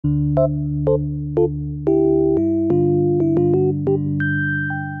Welcome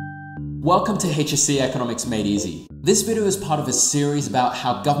to HSC Economics Made Easy. This video is part of a series about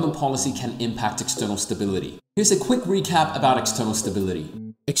how government policy can impact external stability. Here's a quick recap about external stability.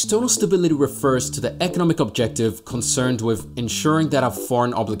 External stability refers to the economic objective concerned with ensuring that our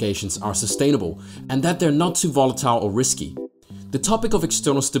foreign obligations are sustainable and that they're not too volatile or risky. The topic of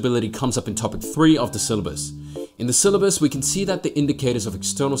external stability comes up in topic 3 of the syllabus. In the syllabus, we can see that the indicators of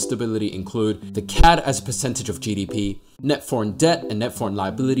external stability include the CAD as a percentage of GDP, net foreign debt and net foreign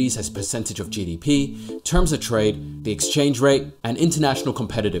liabilities as a percentage of GDP, terms of trade, the exchange rate, and international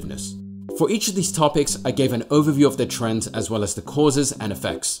competitiveness. For each of these topics, I gave an overview of their trends as well as the causes and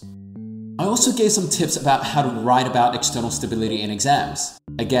effects. I also gave some tips about how to write about external stability in exams.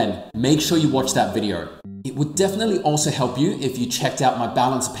 Again, make sure you watch that video. It would definitely also help you if you checked out my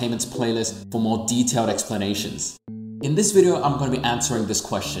balance payments playlist for more detailed explanations. In this video, I'm going to be answering this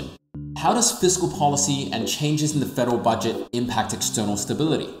question. How does fiscal policy and changes in the federal budget impact external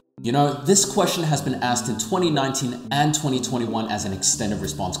stability? You know, this question has been asked in 2019 and 2021 as an extended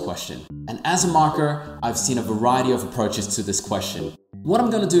response question. And as a marker, I've seen a variety of approaches to this question. What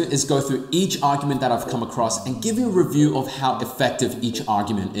I'm going to do is go through each argument that I've come across and give you a review of how effective each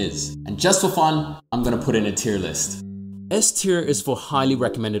argument is. And just for fun, I'm going to put in a tier list. S tier is for highly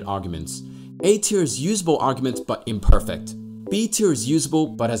recommended arguments. A tier is usable arguments but imperfect. B tier is usable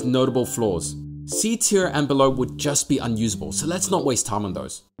but has notable flaws. C tier and below would just be unusable, so let's not waste time on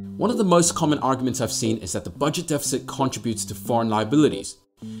those. One of the most common arguments I've seen is that the budget deficit contributes to foreign liabilities.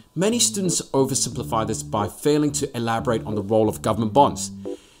 Many students oversimplify this by failing to elaborate on the role of government bonds.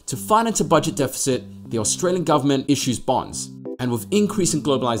 To finance a budget deficit, the Australian government issues bonds. And with increasing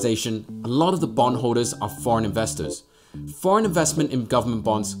globalization, a lot of the bondholders are foreign investors. Foreign investment in government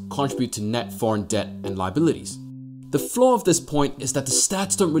bonds contribute to net foreign debt and liabilities. The flaw of this point is that the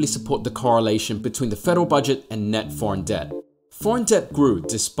stats don't really support the correlation between the federal budget and net foreign debt. Foreign debt grew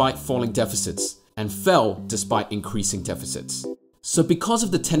despite falling deficits and fell despite increasing deficits. So because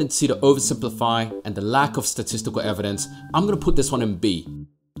of the tendency to oversimplify and the lack of statistical evidence, I'm going to put this one in B.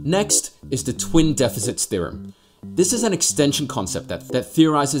 Next is the twin deficits theorem. This is an extension concept that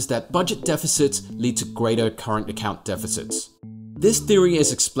theorizes that budget deficits lead to greater current account deficits. This theory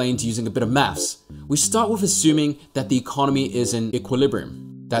is explained using a bit of maths. We start with assuming that the economy is in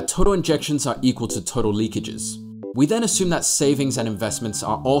equilibrium, that total injections are equal to total leakages. We then assume that savings and investments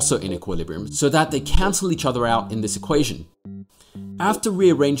are also in equilibrium so that they cancel each other out in this equation. After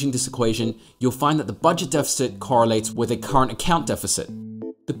rearranging this equation, you'll find that the budget deficit correlates with a current account deficit.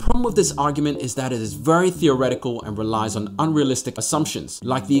 The problem with this argument is that it is very theoretical and relies on unrealistic assumptions,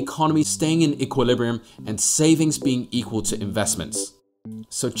 like the economy staying in equilibrium and savings being equal to investments.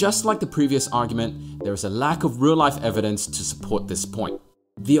 So just like the previous argument, there is a lack of real-life evidence to support this point.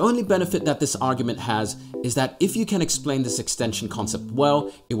 The only benefit that this argument has is that if you can explain this extension concept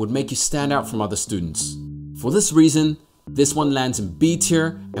well, it would make you stand out from other students. For this reason, this one lands in B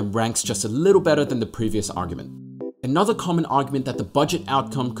tier and ranks just a little better than the previous argument. Another common argument that the budget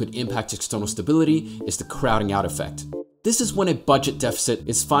outcome could impact external stability is the crowding out effect. This is when a budget deficit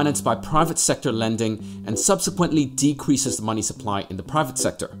is financed by private sector lending and subsequently decreases the money supply in the private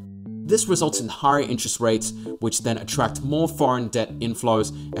sector. This results in higher interest rates, which then attract more foreign debt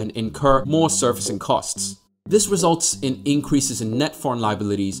inflows and incur more servicing costs. This results in increases in net foreign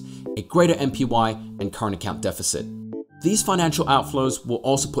liabilities, a greater NPY, and current account deficit. These financial outflows will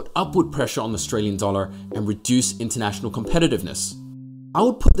also put upward pressure on the Australian dollar and reduce international competitiveness. I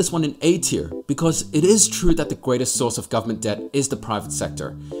would put this one in A tier because it is true that the greatest source of government debt is the private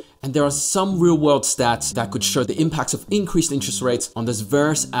sector, and there are some real-world stats that could show the impacts of increased interest rates on those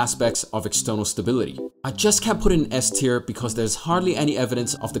various aspects of external stability. I just can't put it in S tier because there's hardly any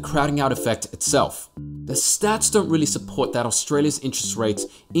evidence of the crowding out effect itself. The stats don't really support that Australia's interest rates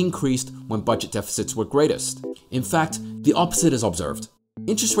increased when budget deficits were greatest. In fact, the opposite is observed.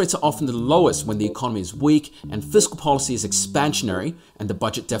 Interest rates are often the lowest when the economy is weak and fiscal policy is expansionary and the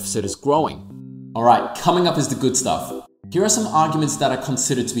budget deficit is growing. Alright, coming up is the good stuff. Here are some arguments that are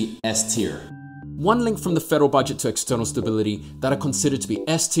considered to be S tier. One link from the federal budget to external stability that are considered to be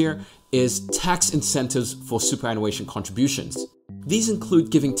S tier is tax incentives for superannuation contributions. These include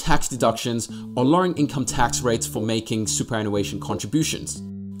giving tax deductions or lowering income tax rates for making superannuation contributions.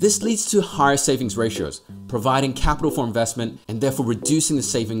 This leads to higher savings ratios, providing capital for investment and therefore reducing the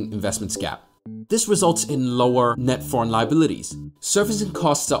saving investments gap. This results in lower net foreign liabilities. Servicing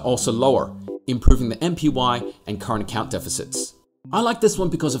costs are also lower, improving the NPY and current account deficits. I like this one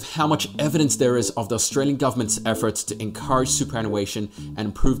because of how much evidence there is of the Australian government's efforts to encourage superannuation and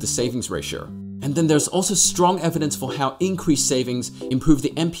improve the savings ratio. And then there's also strong evidence for how increased savings improve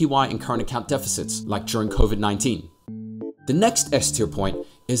the MPY and current account deficits, like during COVID-19. The next S-tier point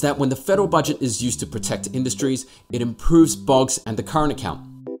is that when the federal budget is used to protect industries, it improves BOGs and the current account.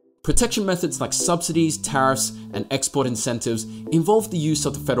 Protection methods like subsidies, tariffs, and export incentives involve the use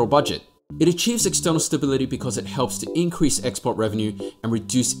of the federal budget. It achieves external stability because it helps to increase export revenue and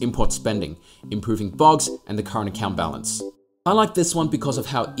reduce import spending, improving BOGs and the current account balance. I like this one because of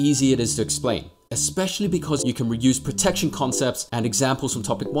how easy it is to explain, especially because you can reuse protection concepts and examples from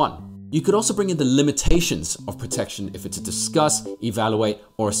topic 1. You could also bring in the limitations of protection if it's a discuss, evaluate,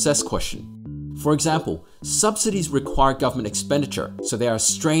 or assess question. For example, subsidies require government expenditure, so they are a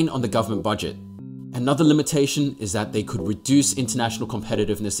strain on the government budget. Another limitation is that they could reduce international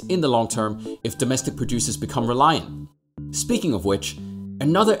competitiveness in the long term if domestic producers become reliant. Speaking of which,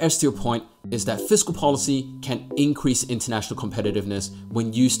 another S-tier point is that fiscal policy can increase international competitiveness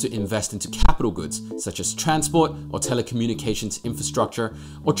when used to invest into capital goods, such as transport or telecommunications infrastructure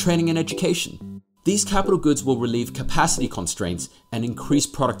or training and education. These capital goods will relieve capacity constraints and increase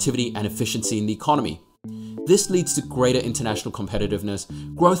productivity and efficiency in the economy. This leads to greater international competitiveness,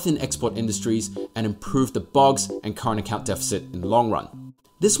 growth in export industries, and improve the BOGs and current account deficit in the long run.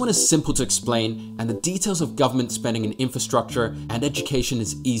 This one is simple to explain, and the details of government spending in infrastructure and education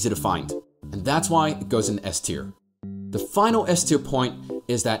is easy to find. And that's why it goes in S tier. The final S tier point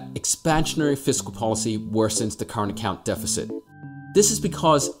is that expansionary fiscal policy worsens the current account deficit. This is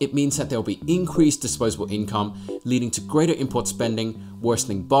because it means that there will be increased disposable income, leading to greater import spending,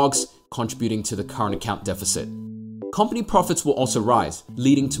 worsening BOGs, contributing to the current account deficit. Company profits will also rise,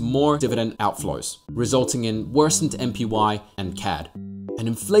 leading to more dividend outflows, resulting in worsened MPY and CAD. An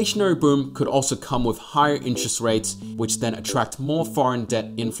inflationary boom could also come with higher interest rates, which then attract more foreign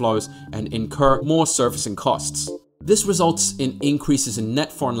debt inflows and incur more servicing costs. This results in increases in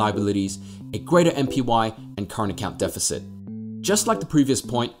net foreign liabilities, a greater MPY and current account deficit. Just like the previous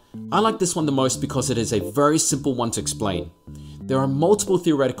point, I like this one the most because it is a very simple one to explain. There are multiple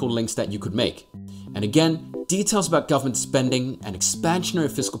theoretical links that you could make. And again, details about government spending and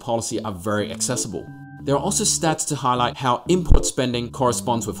expansionary fiscal policy are very accessible. There are also stats to highlight how import spending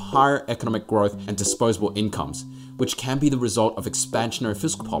corresponds with higher economic growth and disposable incomes, which can be the result of expansionary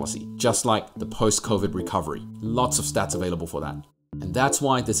fiscal policy, just like the post-COVID recovery. Lots of stats available for that. And that's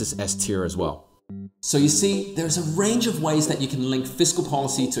why this is S tier as well. So you see, there's a range of ways that you can link fiscal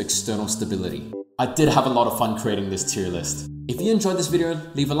policy to external stability. I did have a lot of fun creating this tier list. If you enjoyed this video,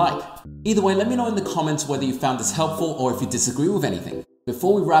 leave a like. Either way, let me know in the comments whether you found this helpful or if you disagree with anything.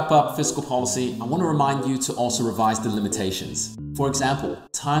 Before we wrap up fiscal policy, I want to remind you to also revise the limitations. For example,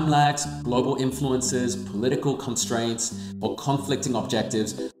 time lags, global influences, political constraints, or conflicting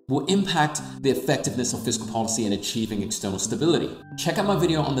objectives will impact the effectiveness of fiscal policy in achieving external stability. Check out my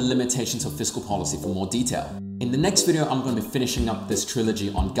video on the limitations of fiscal policy for more detail. In the next video, I'm going to be finishing up this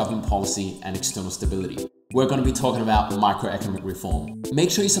trilogy on government policy and external stability. We're going to be talking about microeconomic reform. Make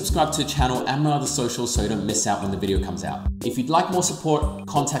sure you subscribe to the channel and my other socials so you don't miss out when the video comes out. If you'd like more support,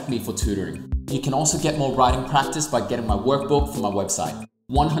 contact me for tutoring. You can also get more writing practice by getting my workbook from my website.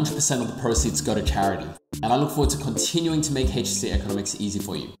 100% of the proceeds go to charity. And I look forward to continuing to make HSC Economics easy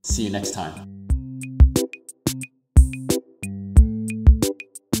for you. See you next time.